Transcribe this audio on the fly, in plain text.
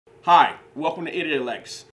Hi, welcome to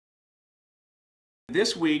Idiolects.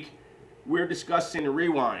 This week, we're discussing the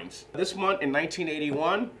rewinds. This month in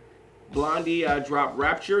 1981, Blondie dropped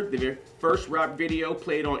Rapture, the first rap video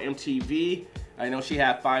played on MTV. I know she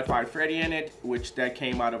had 5 Freddy in it, which that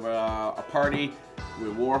came out of a party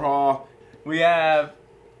with Warhol. We have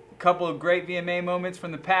a couple of great VMA moments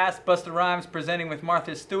from the past. Busta Rhymes presenting with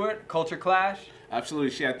Martha Stewart, Culture Clash.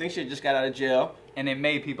 Absolutely, I think she just got out of jail. And it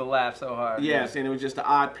made people laugh so hard. Yes, and it was just an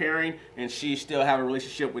odd pairing, and she still have a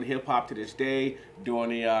relationship with hip-hop to this day, doing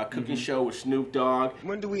the cooking show with Snoop Dogg.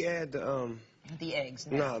 When do we add the eggs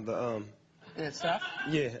now? No, The stuff?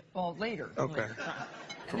 yeah. Well, later. Okay. Later.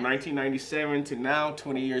 From 1997 to now,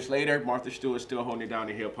 20 years later, Martha Stewart's still holding it down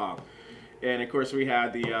to hip-hop. And of course, we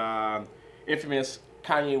had the infamous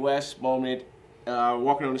Kanye West moment,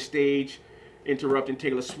 walking on the stage, interrupting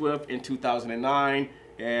Taylor Swift in 2009.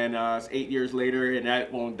 And it's 8 years later, and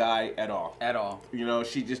that won't die at all. At all. You know,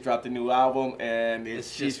 she just dropped a new album, and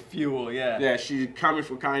it's just fuel, yeah. Yeah, she's coming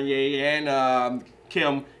for Kanye and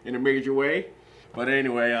Kim in a major way. But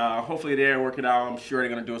anyway, hopefully they're working out. I'm sure they're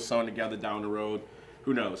going to do a song together down the road.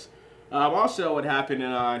 Who knows? Also, what happened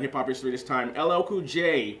in hip-hop history this time, LL Cool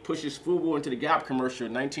J pushes Fubu into the Gap commercial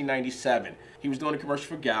in 1997. He was doing a commercial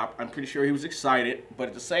for Gap. I'm pretty sure he was excited, but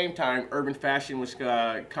at the same time, urban fashion was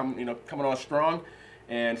coming on strong.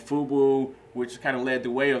 And Fubu, which kind of led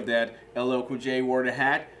the way of that, LL Cool J wore the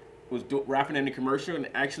hat, was rapping in the commercial and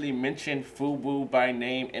actually mentioned Fubu by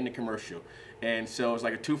name in the commercial. And so it's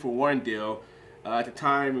like a 2-for-1 deal. At the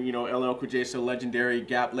time, you know, LL Cool J is so legendary,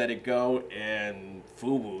 Gap let it go, and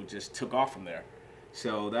Fubu just took off from there.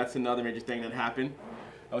 So that's another major thing that happened.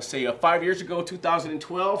 I would say 5 years ago,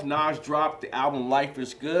 2012, Nas dropped the album Life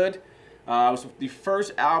is Good. It was the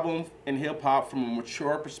first album in hip-hop from a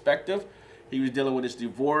mature perspective. He was dealing with his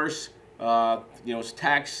divorce, his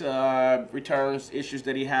tax returns, issues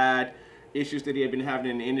that he had been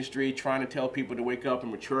having in the industry, trying to tell people to wake up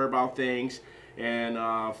and mature about things. And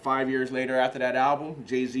 5 years later after that album,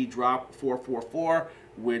 Jay-Z dropped 444,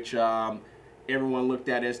 which everyone looked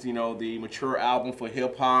at as, the mature album for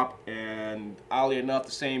hip-hop. And oddly enough,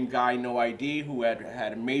 the same guy, No ID, who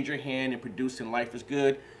had a major hand in producing Life is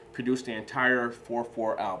Good, produced the entire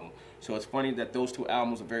 4-4 album. So it's funny that those two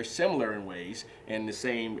albums are very similar in ways, and the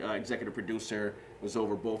same executive producer was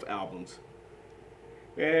over both albums.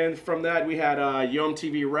 And from that, we had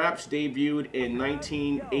MTV Raps debuted in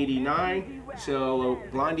 1989. So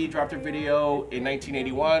Blondie dropped her video in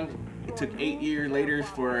 1981. It took 8 years later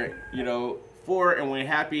for, and we're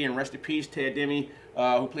happy, and rest in peace, Ted Demme,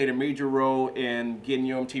 who played a major role in getting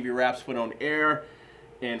MTV Raps put on air.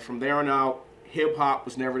 And from there on out, hip-hop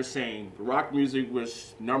was never the same. Rock music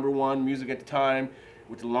was #1 music at the time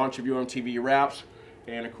with the launch of MTV Raps.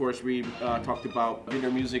 And of course, we talked about Video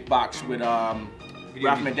Music Box with Ralph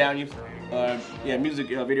McDaniels. Music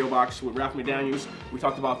Video Box with Ralph McDaniels. We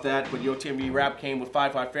talked about that, but MTV Rap came with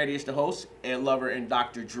 5 Freddy as the host, Ed Lover and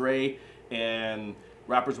Dr. Dre. And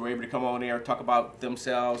rappers were able to come on there and talk about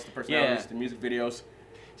themselves, the personalities, the music videos.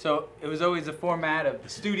 So it was always a format of the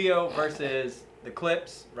studio versus the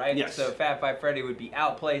clips, right? Yes. So 5 Freddy would be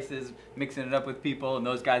out places, mixing it up with people, and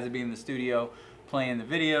those guys would be in the studio playing the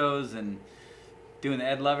videos and doing the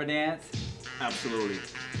Ed Lover dance. Absolutely.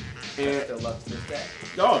 I still love this guy.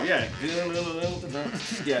 Oh, yeah. Yeah,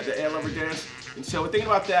 the Ed Lover dance. And so we're thinking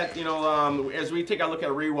about that, as we take a look at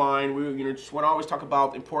a rewind, we just want to always talk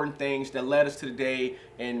about important things that led us to today,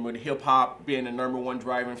 and with hip-hop being the #1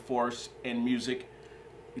 driving force in music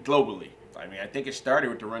globally. I mean, I think it started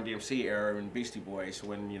with the Run DMC era and Beastie Boys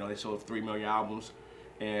when, they sold 3 million albums.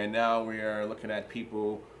 And now we are looking at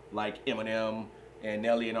people like Eminem and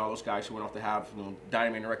Nelly and all those guys who went off to have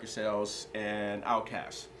diamond record sales and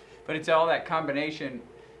Outkast. But it's all that combination.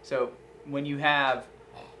 So when you have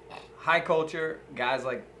high culture, guys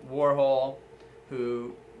like Warhol,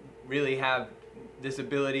 who really have this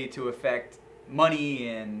ability to affect money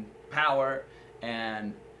and power,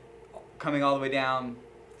 and coming all the way down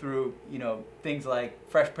through, things like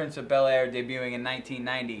Fresh Prince of Bel-Air debuting in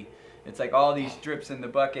 1990. It's like all these drips in the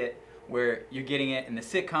bucket where you're getting it in the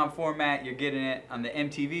sitcom format, you're getting it on the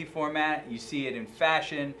MTV format, you see it in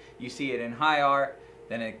fashion, you see it in high art,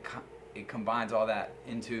 then it combines all that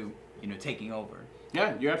into, taking over.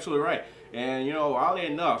 Yeah, you're absolutely right. And, oddly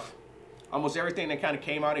enough, almost everything that kind of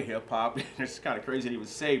came out of hip-hop, it's kind of crazy to even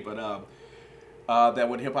say, but that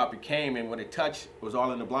what hip-hop became and what it touched was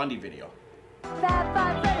all in the Blondie video.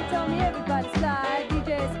 5 Freddy told me everybody slide.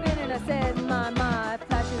 DJ spinning, I said, my,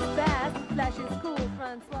 flash is fast, flash is cool,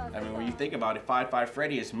 front swell. I mean, when you think about it, 5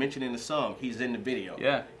 Freddy is mentioned in the song. He's in the video.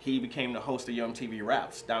 Yeah. He became the host of MTV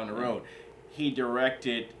Raps down the road. He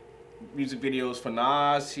directed music videos for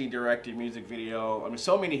Nas. He directed music video. I mean,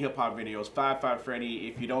 so many hip hop videos. 5'5" Freddy.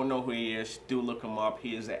 If you don't know who he is, do look him up.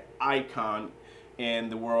 He is an icon in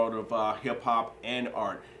the world of hip hop and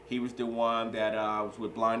art. He was the one that was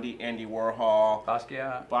with Blondie, Andy Warhol,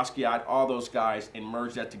 Basquiat, all those guys, and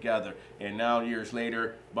merged that together. And now years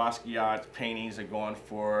later, Basquiat's paintings are going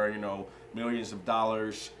for, you know, millions of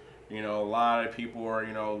dollars. You know, a lot of people are,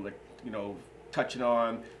 you know, like, you know, touching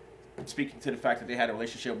on, speaking to the fact that they had a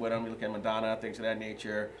relationship with him. You look at Madonna, things of that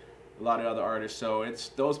nature. A lot of other artists. So it's,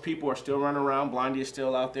 those people are still running around. Blondie is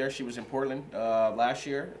still out there. She was in Portland last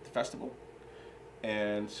year at the festival.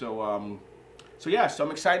 And so, so yeah, so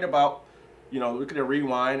I'm excited about, you know, looking at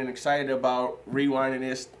Rewind and excited about rewinding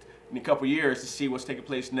this in a couple years to see what's taking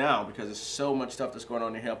place now, because there's so much stuff that's going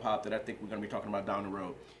on in hip hop that I think we're going to be talking about down the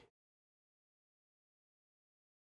road.